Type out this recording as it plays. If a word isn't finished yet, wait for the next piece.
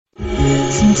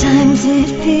Sometimes it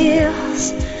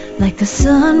feels like the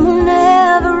sun will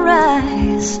never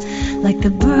rise, like the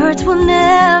birds will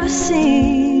never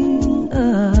sing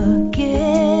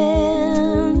again.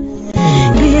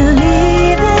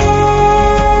 Believe in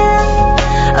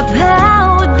a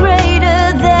power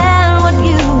greater than what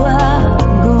you are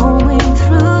going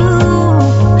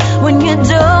through. When you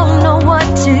don't know what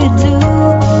to do,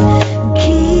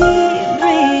 keep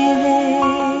breathing.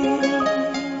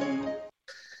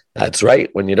 That's right.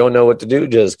 When you don't know what to do,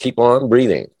 just keep on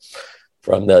breathing.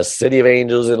 From the City of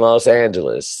Angels in Los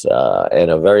Angeles, and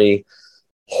a very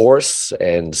hoarse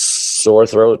and sore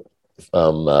throat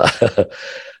from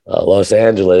Los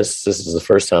Angeles. This is the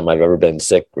first time I've ever been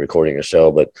sick recording a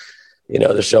show, but, you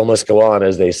know, the show must go on,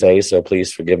 as they say, so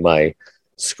please forgive my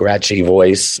scratchy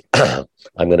voice. I'm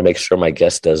going to make sure my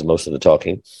guest does most of the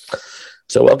talking.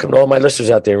 So welcome to all my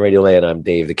listeners out there in Radio Land. I'm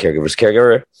Dave, the Caregiver's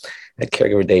Caregiver at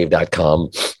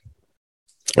caregiverdave.com.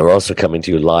 We're also coming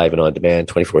to you live and on demand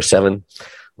 24/7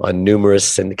 on numerous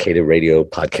syndicated radio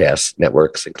podcast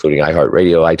networks, including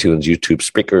iHeartRadio, iTunes, YouTube,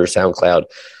 Spreaker, SoundCloud,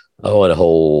 and a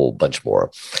whole bunch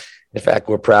more. In fact,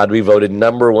 we're proud to be voted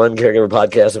number one caregiver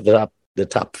podcast of the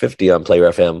top 50 on Player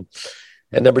FM,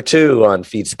 and number 2 on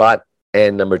FeedSpot,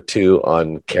 and number 2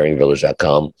 on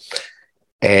caringvillage.com.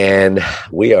 And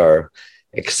we are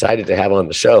excited to have on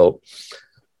the show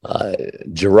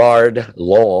Gerard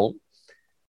Long.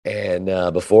 And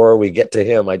before we get to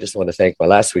him, I just want to thank my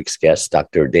last week's guest,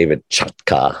 Dr. David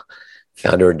Chotka,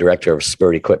 founder and director of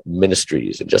Spirit Equipped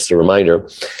Ministries. And just a reminder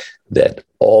that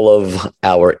all of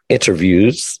our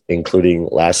interviews, including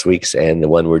last week's and the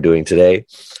one we're doing today,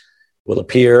 will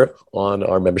appear on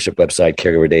our membership website,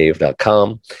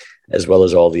 caregiverdave.com, as well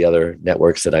as all the other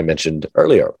networks that I mentioned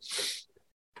earlier.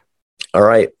 All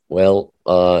right. Well,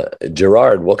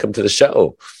 Gerard, welcome to the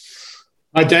show.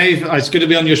 Hi, Dave. It's good to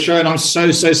be on your show, and I'm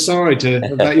so sorry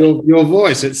about your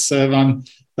voice. It's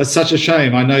that's such a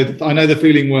shame. I know the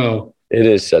feeling well. It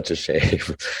is such a shame.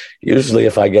 Usually,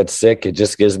 if I get sick, it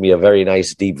just gives me a very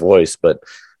nice deep voice. But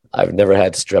I've never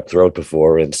had strep throat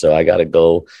before, and so I got to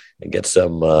go and get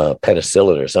some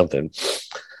penicillin or something.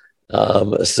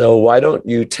 So why don't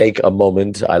you take a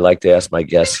moment? I like to ask my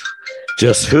guests,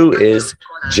 just who is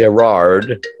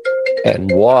Gerard, and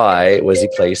why was he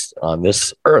placed on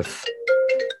this earth?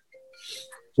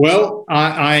 Well,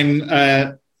 I'm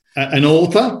an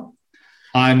author.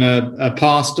 I'm a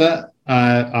pastor.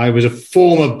 I was a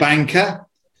former banker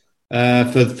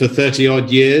for 30-odd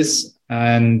years.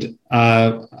 And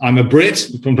I'm a Brit,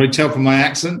 you can probably tell from my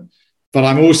accent. But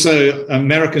I'm also an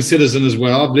American citizen as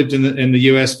well. I've lived in the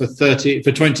US for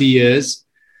 20 years.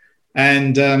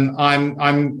 And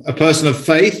I'm a person of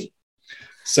faith.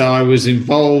 So I was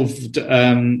involved,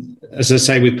 as I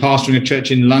say, with pastoring a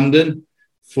church in London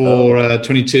for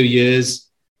 22 years,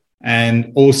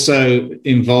 and also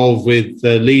involved with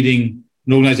leading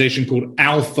an organization called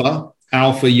Alpha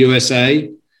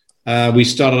USA. We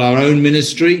started our own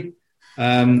ministry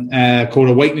called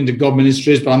Awakening to God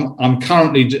Ministries, but I'm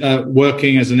currently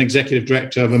working as an executive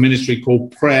director of a ministry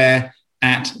called Prayer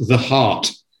at the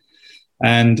Heart.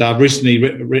 And I've recently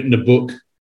written a book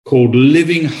called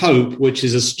Living Hope, which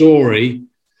is a story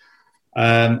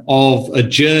of a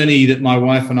journey that my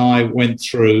wife and I went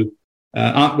through.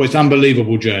 It's an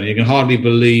unbelievable journey. You can hardly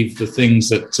believe the things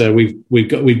that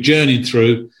we've journeyed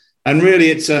through. And really,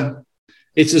 it's a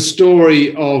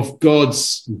story of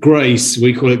God's grace.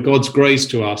 We call it God's grace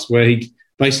to us, where He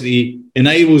basically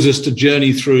enables us to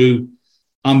journey through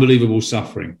unbelievable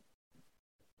suffering.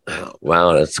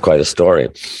 Wow, that's quite a story.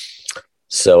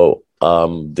 So,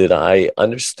 did I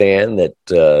understand that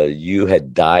you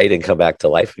had died and come back to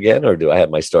life again, or do I have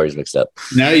my stories mixed up?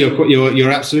 No, you're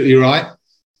absolutely right.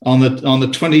 On the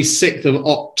 26th of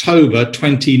October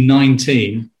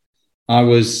 2019, I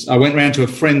went round to a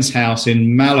friend's house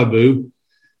in Malibu,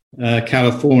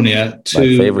 California. My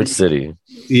favorite city.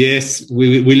 Yes,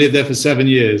 we lived there for 7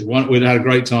 years. We'd had a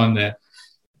great time there.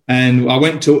 And I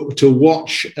went to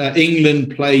watch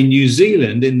England play New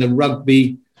Zealand in the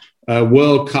rugby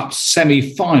World Cup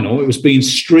semi-final. It was being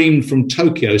streamed from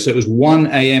Tokyo, so it was 1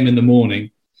 a.m. in the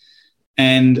morning.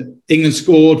 And England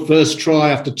scored first try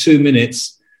after 2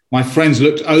 minutes. My friends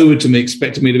looked over to me,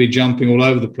 expecting me to be jumping all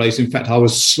over the place. In fact, I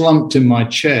was slumped in my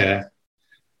chair.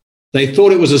 They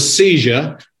thought it was a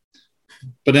seizure,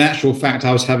 but in actual fact,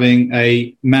 I was having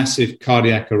a massive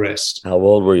cardiac arrest. How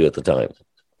old were you at the time?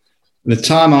 At the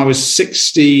time, I was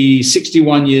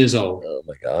 61 years old. Oh,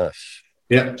 my gosh.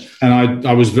 Yeah, and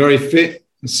I was very fit,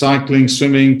 cycling,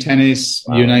 swimming, tennis,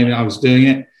 you name it, I was doing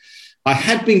it. I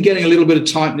had been getting a little bit of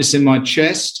tightness in my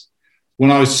chest when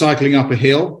I was cycling up a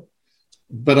hill,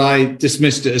 but I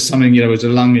dismissed it as something, it was a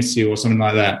lung issue or something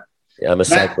like that. Yeah, I'm a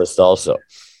cyclist also.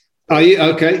 Are you?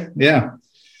 Okay. Yeah.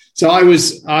 So I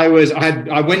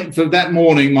went for that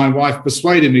morning. My wife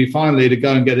persuaded me finally to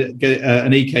go and get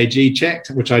an EKG checked,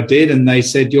 which I did. And they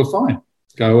said, "You're fine.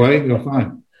 Go away. You're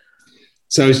fine."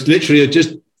 So it's literally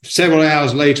just several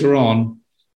hours later on,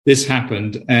 this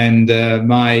happened. And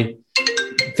my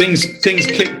things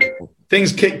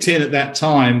kicked in at that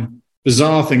time.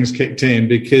 Bizarre things kicked in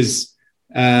because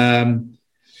one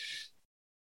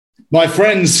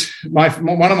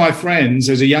of my friends,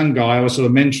 as a young guy, I was sort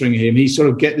of mentoring him. He sort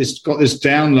of got this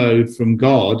download from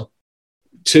God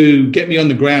to get me on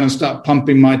the ground and start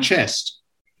pumping my chest.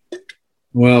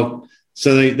 Well,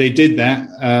 so they did that.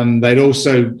 They'd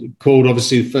also called,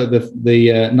 obviously, for the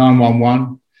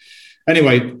 911.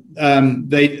 Anyway,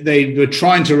 they were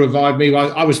trying to revive me.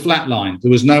 I was flatlined.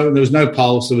 There was no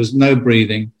pulse. There was no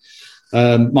breathing.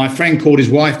 My friend called his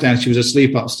wife down. She was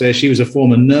asleep upstairs. She was a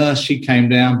former nurse. She came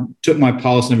down, took my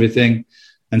pulse and everything,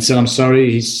 and said, "I'm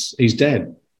sorry, he's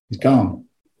dead. He's gone."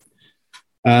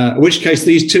 In which case,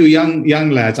 these two young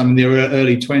lads, I'm in their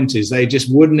early 20s, they just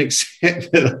wouldn't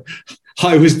accept that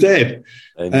I was dead.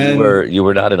 And you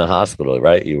were not in a hospital,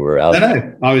 right? You were out.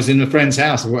 No, I was in a friend's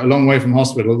house, a long way from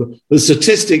hospital. The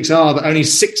statistics are that only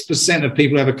 6% of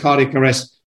people who have a cardiac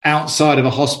arrest outside of a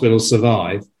hospital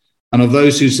survive. And of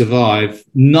those who survive,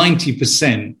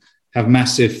 90% have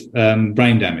massive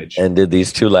brain damage. And did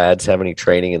these two lads have any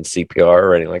training in CPR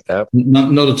or anything like that?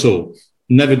 Not at all.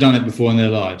 Never done it before in their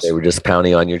lives. They were just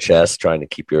pounding on your chest, trying to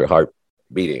keep your heart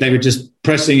beating. They were just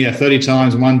pressing, 30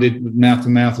 times. One did mouth to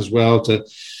mouth as well.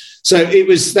 So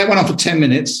that went on for 10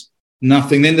 minutes,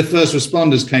 nothing. Then the first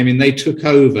responders came in. They took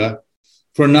over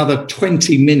for another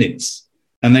 20 minutes.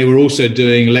 And they were also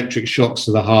doing electric shocks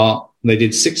to the heart. They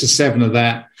did 6 or 7 of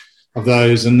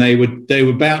those, and they were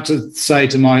about to say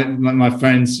to my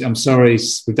friends, "I'm sorry,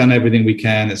 we've done everything we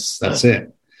can. That's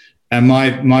it." And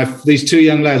these two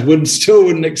young lads still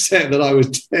wouldn't accept that I was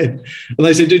dead, and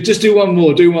they said, "Just do one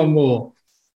more,"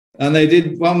 and they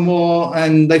did one more,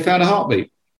 and they found a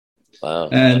heartbeat. Wow!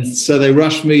 And so they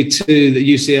rushed me to the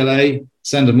UCLA,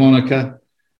 Santa Monica,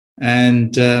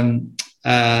 and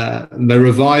they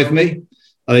revived me.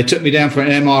 They took me down for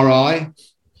an MRI.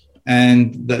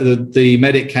 And the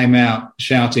medic came out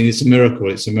shouting, "It's a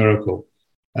miracle! It's a miracle!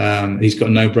 He's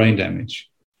got no brain damage."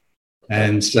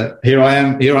 And so here I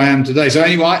am today. So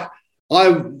anyway,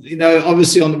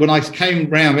 obviously when I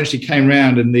eventually came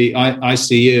round in the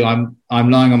ICU, I'm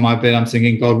lying on my bed. I'm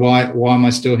thinking, God, why am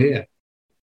I still here?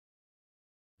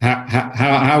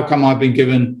 How come I've been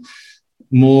given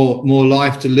more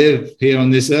life to live here on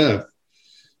this earth?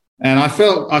 And I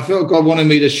felt God wanted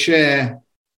me to share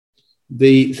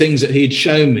the things that he'd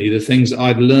shown me, the things that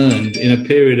I'd learned in a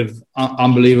period of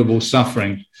unbelievable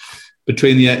suffering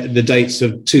between the dates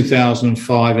of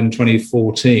 2005 and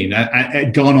 2014. It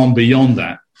had gone on beyond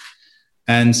that.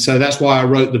 And so that's why I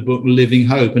wrote the book, Living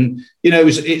Hope. And,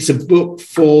 it's a book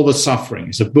for the suffering.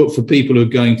 It's a book for people who are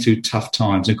going through tough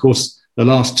times. Of course, the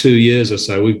last 2 years or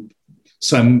so,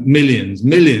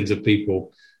 millions of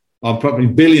people, or probably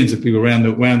billions of people around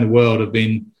the world have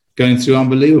been going through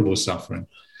unbelievable suffering.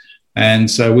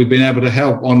 And so we've been able to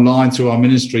help online through our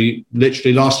ministry.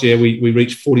 Literally last year, we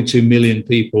reached 42 million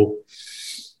people,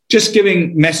 just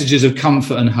giving messages of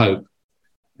comfort and hope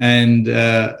and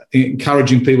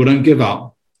encouraging people, don't give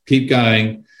up, keep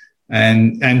going,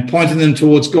 and pointing them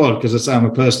towards God, because I say I'm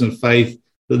a person of faith,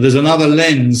 that there's another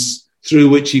lens through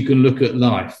which you can look at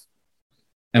life.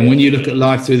 And when you look at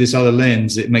life through this other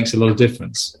lens, it makes a lot of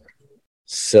difference.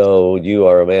 So you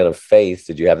are a man of faith.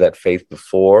 Did you have that faith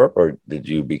before, or did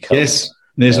you become? Yes,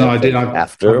 I did.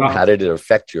 After, how did it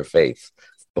affect your faith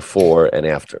before and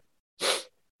after?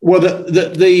 Well,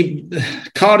 the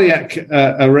cardiac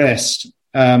arrest.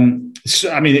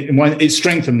 It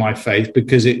strengthened my faith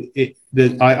because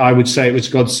I would say it was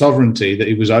God's sovereignty, that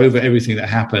He was over everything that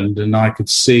happened, and I could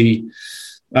see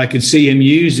Him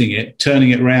using it,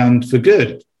 turning it around for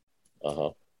good.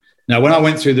 Uh-huh. Now, when I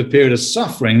went through the period of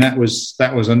suffering, that was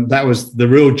the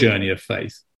real journey of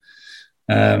faith,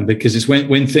 because it's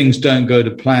when things don't go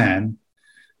to plan,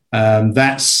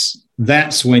 that's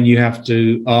when you have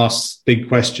to ask big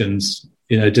questions.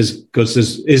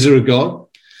 Is there a God?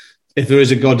 If there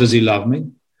is a God, does He love me?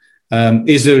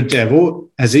 Is there a devil?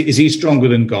 Is he stronger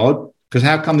than God? Because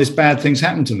how come this bad things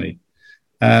happen to me?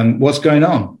 What's going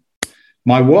on?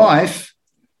 My wife,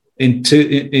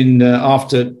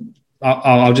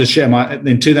 I'll just share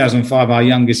in 2005, our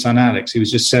youngest son, Alex, he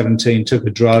was just 17, took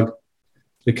a drug,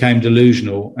 became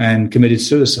delusional and committed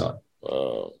suicide.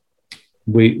 Wow.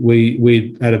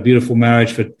 We had a beautiful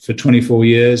marriage for 24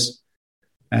 years.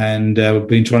 and we've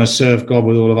been trying to serve God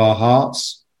with all of our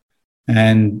hearts.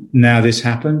 And now this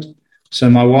happened. So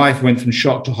my wife went from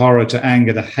shock to horror to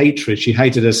anger to hatred. She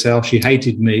hated herself. She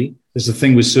hated me. There's the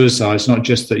thing with suicide. It's not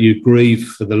just that you grieve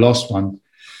for the lost one,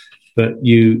 but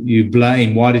you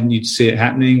blame. Why didn't you see it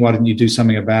happening? Why didn't you do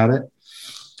something about it?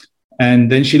 And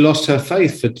then she lost her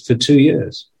faith for 2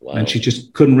 years. Wow. And she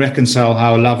just couldn't reconcile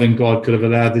how a loving God could have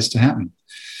allowed this to happen.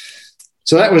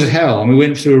 So that was hell. And we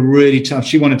went through a really tough,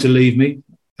 she wanted to leave me.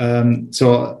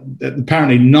 So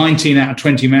apparently 19 out of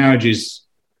 20 marriages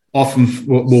often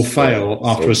will fail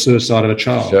after a suicide of a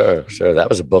child. Sure. That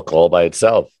was a book all by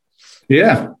itself.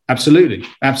 Yeah, absolutely.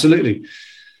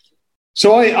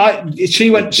 So she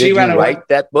ran away. Write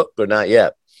that book or not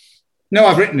yet? No,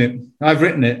 I've written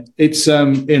it. It's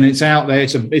and it's out there.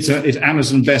 It's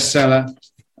Amazon bestseller.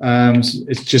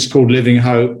 It's just called Living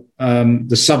Hope.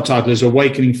 The subtitle is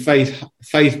Awakening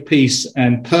Faith, Peace,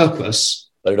 and Purpose.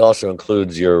 But it also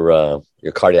includes your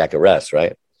cardiac arrest,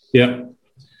 right? Yeah.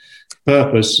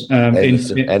 Purpose. And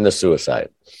the suicide.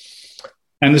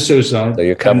 And the suicide. So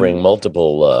you're covering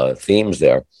multiple themes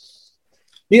there.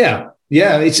 Yeah.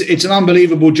 It's an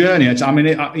unbelievable journey.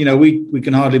 We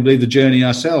can hardly believe the journey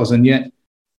ourselves, and yet,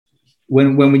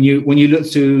 when you look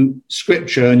through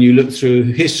Scripture and you look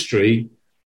through history,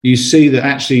 you see that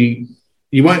actually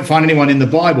you won't find anyone in the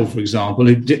Bible, for example,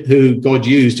 who God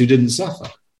used who didn't suffer.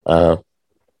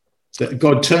 That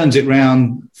God turns it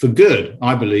round for good.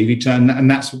 I believe and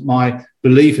that's my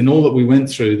belief in all that we went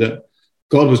through, that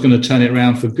God was going to turn it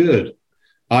around for good.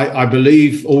 I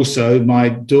believe also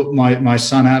my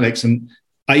son Alex, and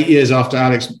 8 years after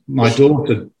Alex, my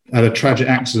daughter had a tragic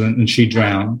accident and she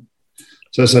drowned.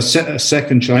 So it's a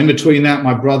second child. In between that,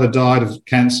 my brother died of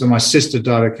cancer. My sister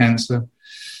died of cancer.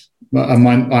 And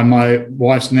my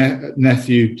wife's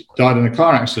nephew died in a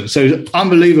car accident. So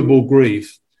unbelievable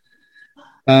grief.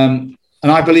 And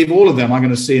I believe all of them I'm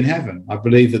going to see in heaven. I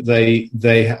believe that they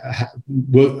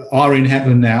are in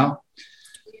heaven now.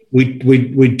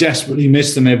 We desperately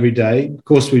miss them every day. Of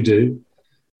course we do.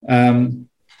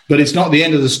 But it's not the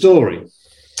end of the story.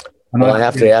 And I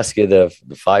have to ask you the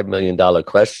 $5 million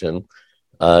question.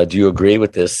 Do you agree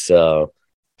with this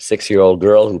 6-year-old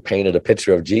girl who painted a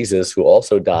picture of Jesus who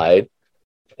also died?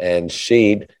 And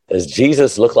does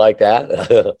Jesus look like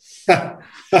that?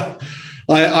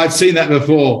 I've seen that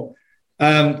before.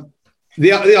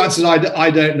 The answer is I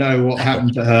don't know what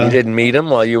happened to her. You didn't meet him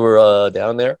while you were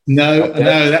down there? No.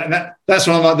 That's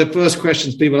one of the first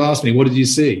questions people ask me. What did you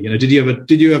see? Did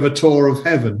you have a tour of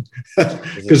heaven?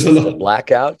 Because a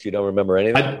blackout. You don't remember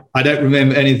anything. I don't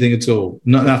remember anything at all.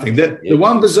 Nothing. The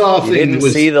one bizarre thing didn't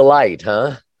see the light,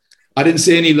 huh? I didn't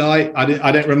see any light.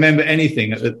 I don't remember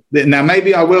anything. Now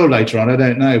maybe I will later on. I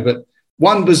don't know. But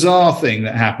one bizarre thing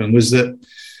that happened was that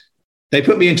they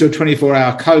put me into a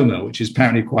 24-hour coma, which is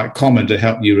apparently quite common to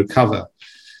help you recover.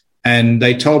 And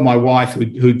they told my wife,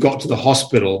 who'd got to the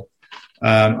hospital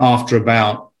after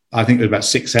I think it was about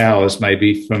 6 hours,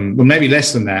 maybe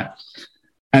less than that.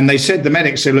 And the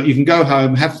medics said, look, you can go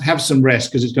home, have some rest,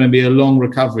 because it's going to be a long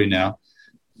recovery now.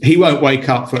 He won't wake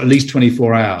up for at least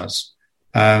 24 hours.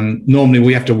 Normally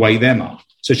we have to wake them up.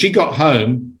 So she got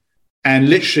home.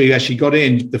 And literally, as she got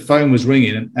in, the phone was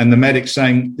ringing, and the medic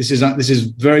saying, "This is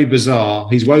very bizarre.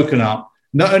 He's woken up.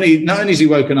 Not only is he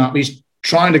woken up, he's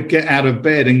trying to get out of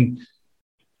bed and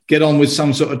get on with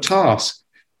some sort of task.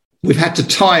 We've had to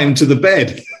tie him to the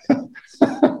bed."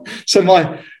 So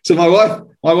my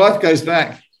wife goes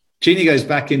back. Jeannie goes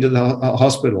back into the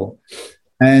hospital,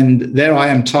 and there I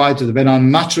am tied to the bed. I'm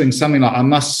muttering something like, "I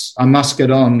must get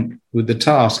on with the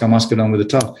task. I must get on with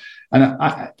the task."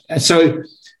 And so.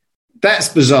 That's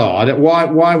bizarre.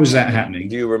 Why was that happening?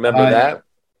 Do you remember that?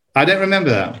 I don't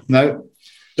remember that. No,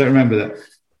 don't remember that.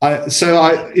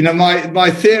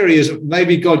 My theory is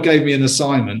maybe God gave me an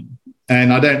assignment,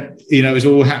 and I don't. It was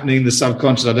all happening in the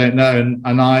subconscious. I don't know,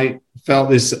 and I felt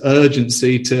this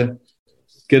urgency to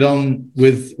get on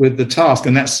with the task,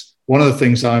 and that's one of the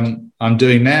things I'm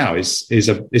doing now. Is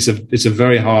a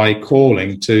very high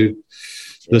calling to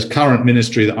this current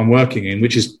ministry that I'm working in,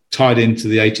 which is tied into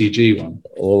the ATG one.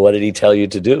 Well, what did he tell you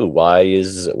to do? What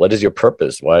is your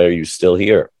purpose? Why are you still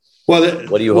here? Well,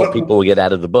 what do you hope people will get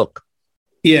out of the book?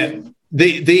 Yeah,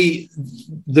 the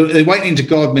Waiting into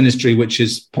God ministry, which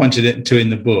is pointed to in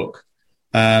the book,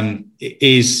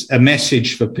 is a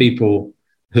message for people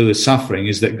who are suffering,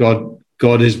 is that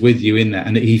God is with you in that,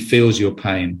 and that he feels your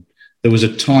pain. There was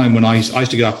a time when I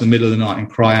used to get up in the middle of the night and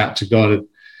cry out to God.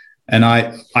 And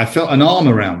I felt an arm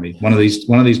around me one of these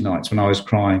nights when I was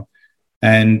crying.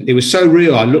 And it was so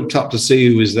real. I looked up to see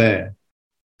who was there.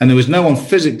 And there was no one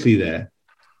physically there.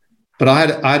 but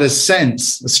I had a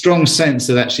strong sense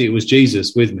that actually it was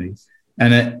Jesus with me,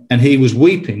 and he was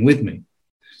weeping with me.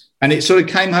 And it sort of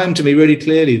came home to me really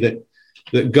clearly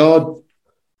that God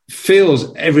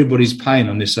feels everybody's pain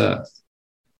on this earth.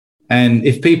 And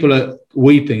if people are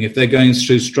weeping, if they're going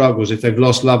through struggles, if they've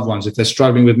lost loved ones, if they're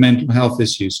struggling with mental health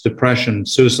issues, depression,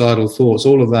 suicidal thoughts,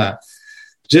 all of that,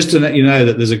 just to let you know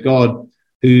that there's a God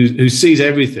who sees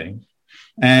everything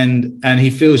and he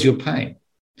feels your pain.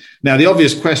 Now, the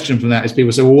obvious question from that is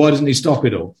people say, well, why doesn't he stop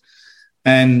it all?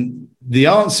 And the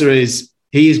answer is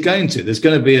he is going to. There's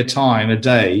going to be a time, a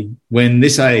day, when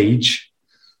this age,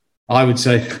 I would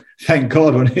say, thank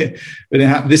God, when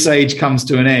this age comes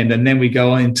to an end, and then we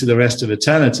go on into the rest of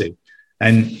eternity.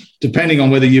 And depending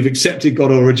on whether you've accepted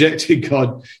God or rejected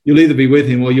God, you'll either be with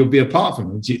him or you'll be apart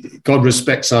from him. God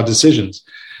respects our decisions.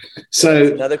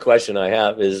 So another question I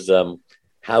have is,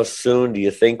 how soon do you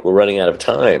think we're running out of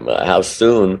time? How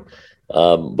soon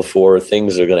before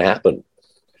things are going to happen?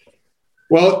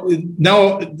 Well,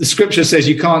 no, the scripture says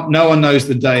no one knows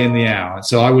the day and the hour.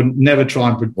 So I would never try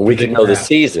and predict. Well, we can know the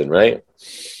season, right?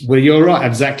 Well, you're right.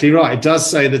 Exactly right. It does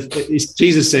say that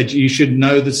Jesus said you should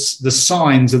know the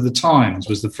signs of the times,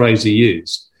 was the phrase he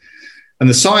used. And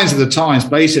the signs of the times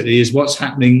basically is what's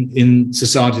happening in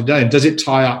society today. Does it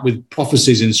tie up with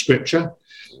prophecies in scripture?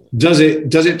 Does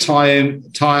it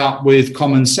tie up with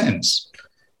common sense?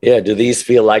 Yeah. Do these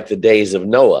feel like the days of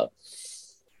Noah?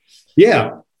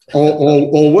 Yeah.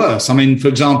 Or worse. I mean, for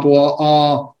example,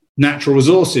 are natural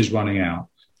resources running out?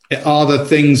 Are there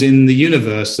things in the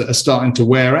universe that are starting to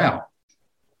wear out?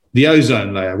 The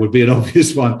ozone layer would be an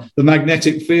obvious one. The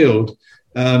magnetic field.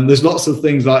 There's lots of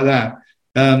things like that.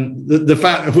 The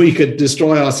fact that we could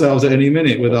destroy ourselves at any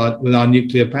minute with our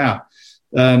nuclear power.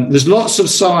 There's lots of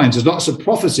signs. There's lots of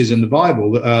prophecies in the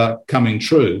Bible that are coming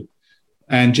true.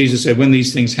 And Jesus said, when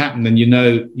these things happen, then you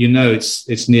know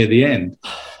it's near the end.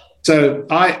 So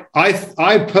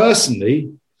I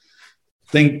personally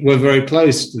think we're very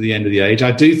close to the end of the age.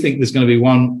 I do think there's going to be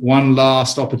one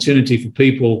last opportunity for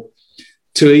people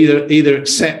to either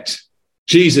accept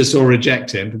Jesus or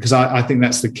reject him, because I think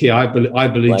that's the key. I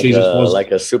believe like Jesus was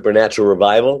like a supernatural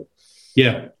revival.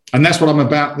 Yeah, and that's what I'm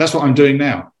about. That's what I'm doing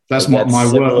now. That's what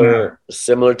my work.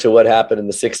 Similar to what happened in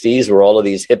the 60s, where all of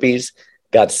these hippies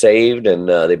got saved and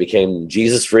they became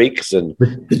Jesus freaks, and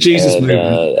the Jesus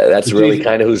movement. That's really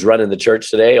kind of who's running the church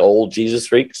today. Old Jesus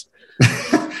freaks.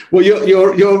 Well,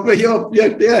 you're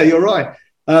right.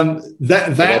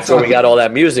 That's where we got all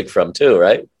that music from too,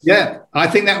 right? Yeah, I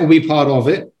think that will be part of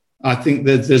it. I think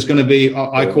that there's going to be.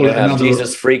 I call it another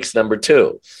Jesus freaks number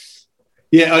 2.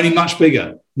 Yeah, only much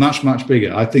bigger, much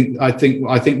bigger. I think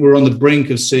we're on the brink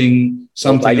of seeing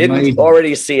something. If I didn't amazing.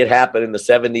 already see it happen in the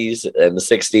 70s and the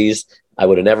 60s, I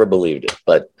would have never believed it.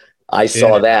 But I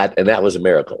saw that, and that was a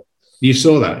miracle. You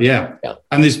saw that, yeah.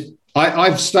 And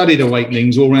I've studied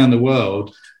awakenings all around the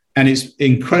world, and it's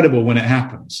incredible when it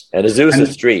happens. And Azusa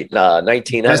Street,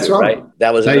 1900, right?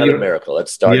 That was another miracle. It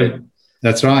started. Yeah,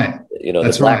 that's right.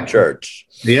 The Black Church.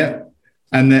 Yeah.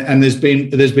 And there's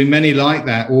been many like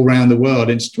that all around the world.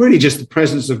 It's really just the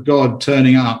presence of God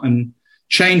turning up and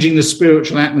changing the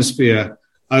spiritual atmosphere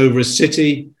over a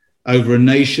city, over a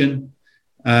nation.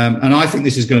 And I think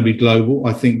this is going to be global.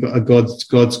 I think God's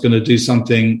going to do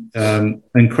something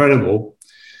incredible.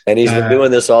 And he's been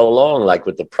doing this all along, like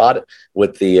with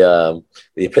the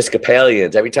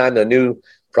Episcopalians. Every time the new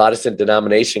Protestant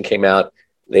denomination came out,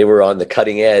 they were on the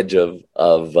cutting edge of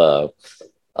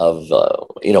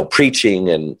preaching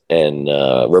and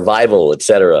revival,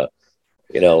 etc.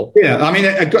 Yeah, I mean,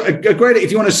 a great,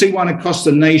 if you want to see one across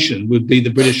the nation, would be the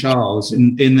British Isles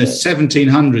in the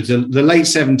 1700s, the late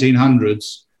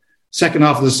 1700s, second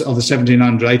half of the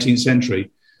 1700s, 18th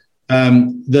century.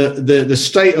 The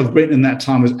state of Britain in that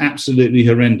time was absolutely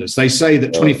horrendous. They say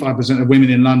that 25% of women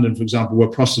in London, for example, were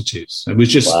prostitutes. It was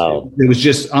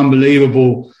just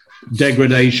unbelievable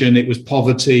degradation. It was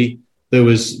poverty. There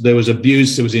was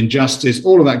abuse. There was injustice.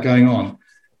 All of that going on,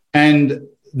 and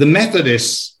the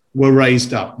Methodists were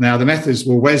raised up. Now, the Methodists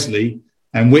were Wesley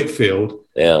and Whitfield.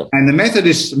 Yeah. And the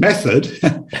Methodist method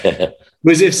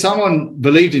was if someone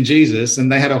believed in Jesus and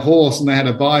they had a horse and they had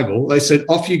a Bible, they said,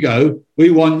 off you go.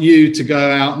 We want you to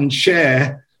go out and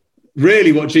share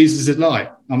really what Jesus is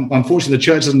like. Unfortunately, the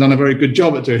church hasn't done a very good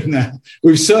job at doing that.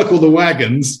 We've circled the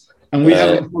wagons and we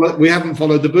haven't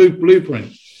followed the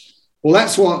blueprint. Well,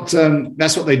 that's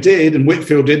what they did, and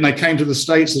Whitfield did, and they came to the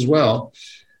States as well.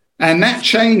 And that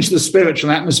changed the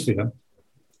spiritual atmosphere,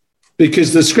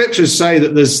 because the scriptures say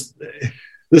that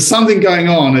there's something going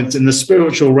on in the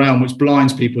spiritual realm which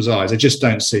blinds people's eyes. They just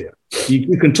don't see it.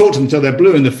 You can talk to them until they're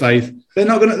blue in the faith. They're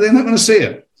not going to see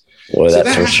it. Well,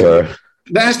 that's for sure.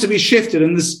 that has to be shifted.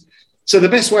 And so the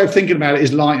best way of thinking about it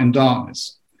is light and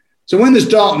darkness. So when there's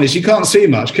darkness, you can't see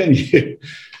much, can you?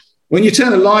 When you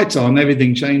turn a light on,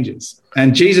 everything changes.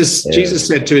 And Jesus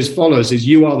said to his followers,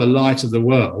 you are the light of the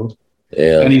world.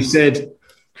 Yeah. And he said,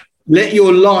 let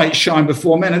your light shine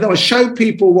before men. And I show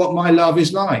people what my love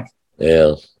is like.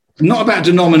 Yeah. Not about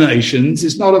denominations.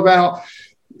 It's not about,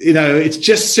 it's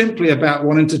just simply about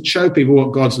wanting to show people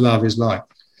what God's love is like.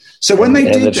 So when they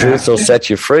did that, truth will set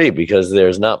you free, because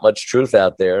there's not much truth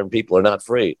out there and people are not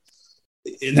free.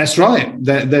 That's right.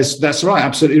 That's right.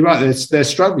 Absolutely right. They're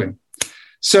struggling.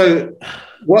 So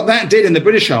what that did in the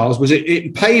British Isles was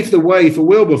it paved the way for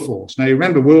Wilberforce. Now, you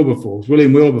remember Wilberforce,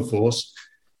 William Wilberforce.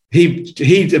 He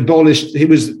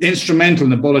was instrumental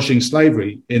in abolishing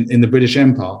slavery in the British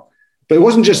Empire. But it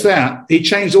wasn't just that. He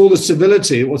changed all the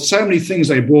civility. It was so many things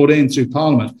they brought in through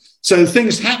Parliament. So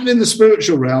things happened in the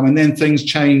spiritual realm, and then things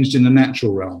changed in the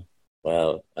natural realm.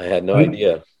 Wow, I had no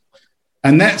idea.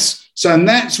 And that's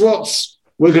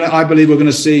what I believe we're going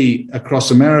to see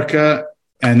across America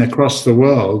and across the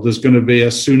world. There's going to be a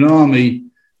tsunami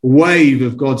wave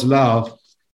of God's love,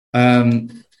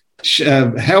 helping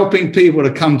people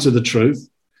to come to the truth,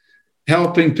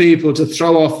 helping people to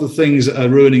throw off the things that are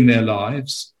ruining their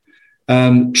lives,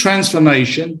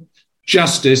 transformation,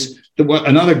 justice.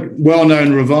 Another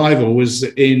well-known revival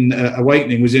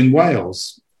awakening was in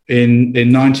Wales in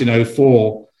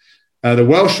 1904, the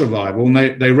Welsh revival.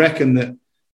 And they reckon that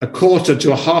 250,000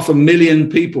 to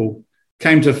 500,000 people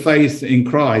came to faith in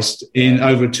Christ in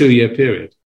over a 2-year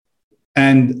period.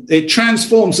 And it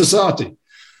transformed society.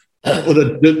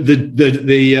 The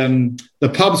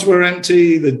pubs were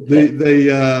empty,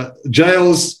 the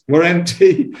jails were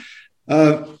empty.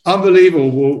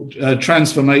 Unbelievable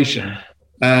transformation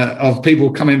of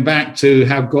people coming back to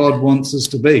how God wants us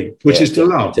to be, which is to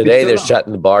love. Today they're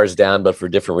shutting the bars down, but for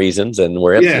different reasons, and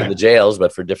we're emptying the jails,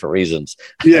 but for different reasons.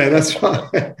 Yeah, that's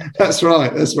right. That's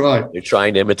right. They're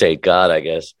trying to imitate God, I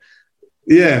guess.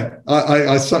 Yeah,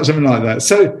 I something like that.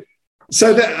 So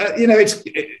that it's.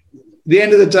 The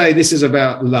end of the day, this is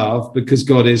about love, because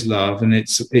God is love, and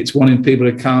it's wanting people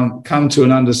to come to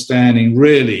an understanding.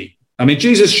 Really, I mean,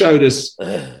 Jesus showed us.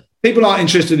 People aren't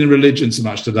interested in religion so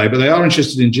much today, but they are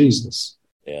interested in Jesus.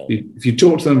 Yeah. If you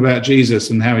talk to them about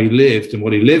Jesus and how he lived and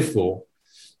what he lived for,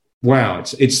 wow,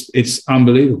 it's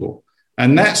unbelievable.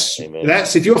 And that's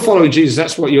if you're following Jesus,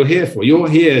 that's what you're here for. You're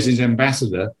here as his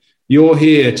ambassador. You're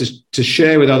here to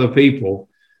share with other people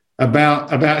about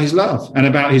his love and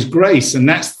about his grace. And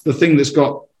that's the thing that's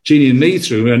got Jeannie and me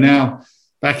through. We're now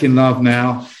back in love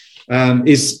now,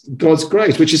 is God's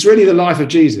grace, which is really the life of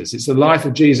Jesus. It's the life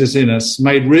of Jesus in us,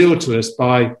 made real to us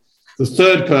by the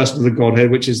third person of the Godhead,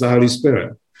 which is the Holy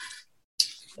Spirit.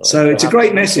 So it's a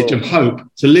great message of hope.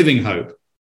 It's a living hope.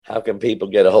 How can people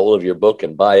get a hold of your book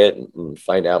and buy it and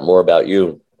find out more about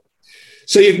you?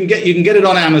 So you can get it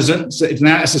on Amazon. So it's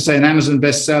now, as I say, an Amazon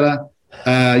bestseller.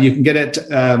 You can get it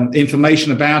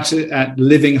information about it at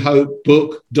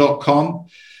livinghopebook.com.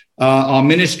 Our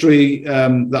ministry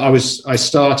that I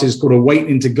started is called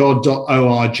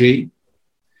awakeningtogod.org.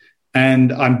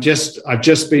 And I've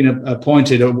just been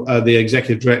appointed the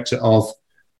executive director of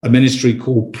a ministry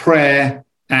called Prayer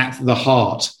at the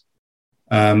Heart.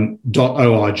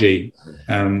 .org.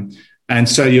 And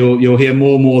so you'll hear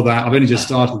more of that. I've only just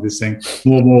started this thing,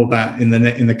 more of that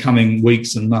in the coming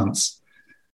weeks and months.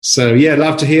 So yeah, I'd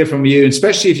love to hear from you,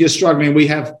 especially if you're struggling. We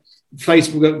have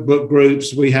Facebook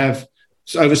groups. We have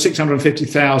over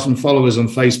 650,000 followers on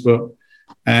Facebook,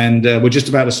 and we're just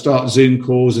about to start Zoom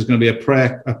calls. There's going to be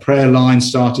a prayer line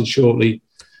started shortly,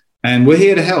 and we're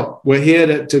here to help. We're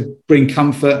here to bring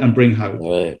comfort and bring hope.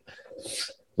 All right.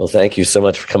 Well, thank you so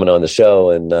much for coming on the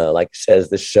show. And like it says,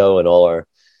 this show and all our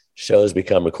shows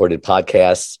become recorded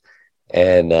podcasts.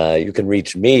 And you can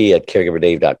reach me at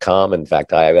caregiverdave.com. In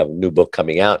fact, I have a new book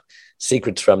coming out,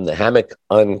 Secrets from the Hammock,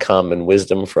 Uncommon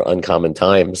Wisdom for Uncommon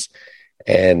Times.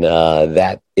 And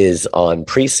that is on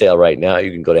pre-sale right now.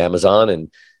 You can go to Amazon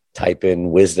and type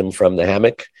in Wisdom from the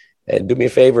Hammock. And do me a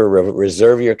favor,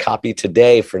 reserve your copy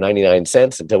today for 99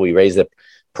 cents until we raise the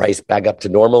price back up to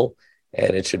normal.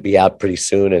 And it should be out pretty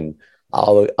soon. And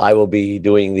I will be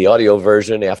doing the audio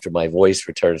version after my voice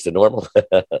returns to normal.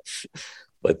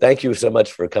 But thank you so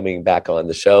much for coming back on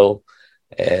the show.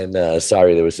 And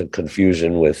sorry, there was some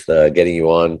confusion with getting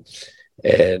you on.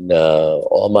 And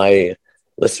all my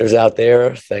listeners out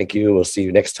there, thank you. We'll see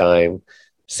you next time,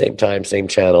 same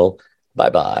channel.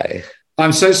 Bye-bye.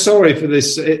 I'm so sorry for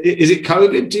this. Is it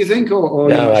COVID, do you think? Or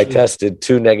no, I tested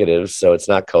 2 negatives, so it's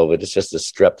not COVID. It's just a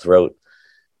strep throat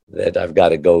that I've got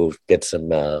to go get some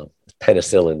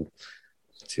penicillin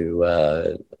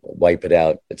to wipe it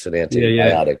out. It's an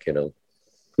antibiotic,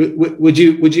 Would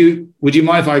you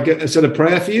mind if I said a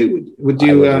prayer for you? Would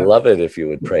you? I would love it if you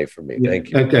would pray for me. Yeah, thank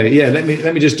you. Okay, yeah. Let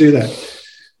me just do that.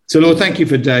 So, Lord, thank you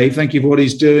for Dave. Thank you for what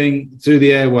he's doing through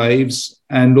the airwaves.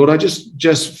 And Lord, I just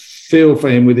feel for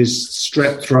him with his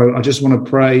strep throat. I just want to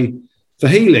pray for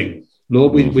healing.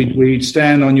 Lord, we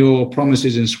stand on your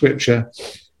promises in Scripture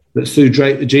that through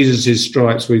Jesus'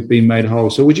 stripes we've been made whole.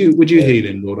 So would you heal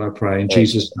him, Lord, I pray, in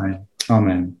Jesus' name.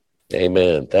 Amen.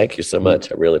 Amen. Thank you so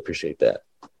much. I really appreciate that.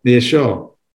 Yeah,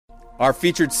 sure. Our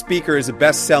featured speaker is a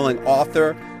best-selling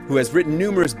author who has written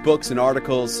numerous books and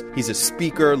articles. He's a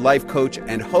speaker, life coach,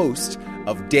 and host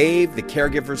of Dave, the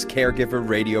Caregiver's Caregiver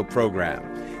radio program.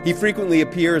 He frequently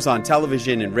appears on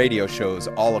television and radio shows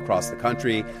all across the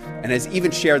country and has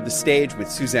even shared the stage with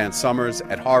Suzanne Summers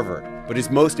at Harvard. But his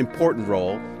most important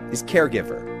role is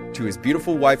caregiver to his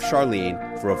beautiful wife,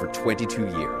 Charlene, for over 22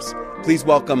 years. Please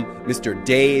welcome Mr.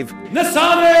 Dave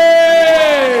Nasani!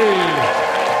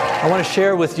 I want to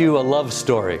share with you a love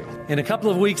story. In a couple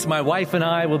of weeks, my wife and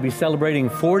I will be celebrating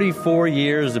 44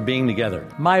 years of being together.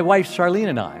 My wife, Charlene,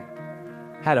 and I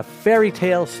had a fairy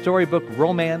tale, storybook,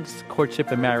 romance,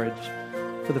 courtship, and marriage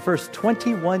for the first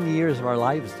 21 years of our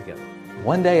lives together.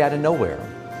 One day, out of nowhere,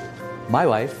 my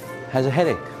wife has a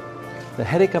headache, the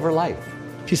headache of her life.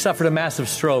 She suffered a massive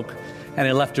stroke, and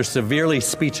it left her severely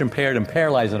speech impaired and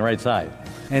paralyzed on the right side.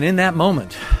 And in that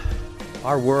moment,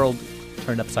 our world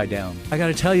turned upside down. I got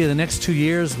to tell you, the next 2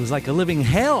 years was like a living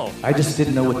hell. I just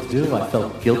didn't know what to do. I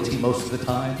felt guilty most of the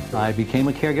time. I became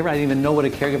a caregiver. I didn't even know what a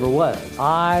caregiver was.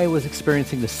 I was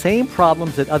experiencing the same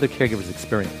problems that other caregivers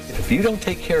experience. If you don't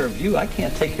take care of you, I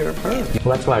can't take care of her.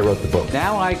 Well, that's why I wrote the book.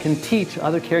 Now I can teach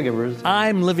other caregivers.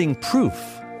 I'm living proof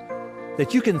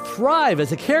that you can thrive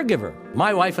as a caregiver.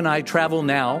 My wife and I travel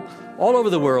now all over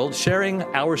the world sharing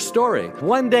our story.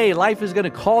 One day, life is going to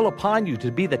call upon you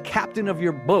to be the captain of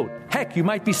your boat. Heck, you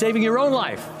might be saving your own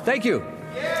life. Thank you.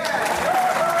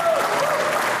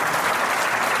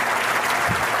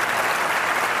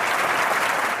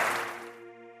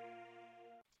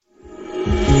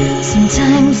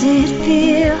 Sometimes it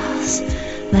feels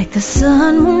like the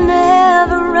sun will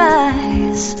never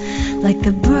rise, like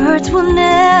the birds will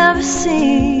never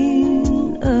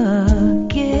sing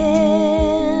again.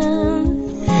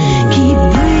 Keep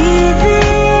breathing,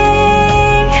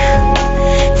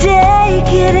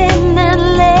 take it in and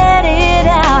let it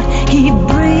out. Keep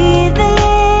breathing,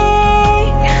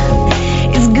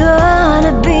 it's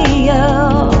gonna be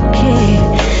okay.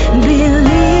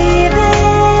 Believe in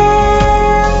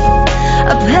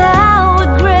a power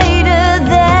greater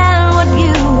than what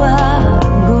you are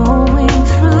going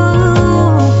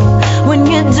through. When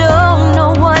you don't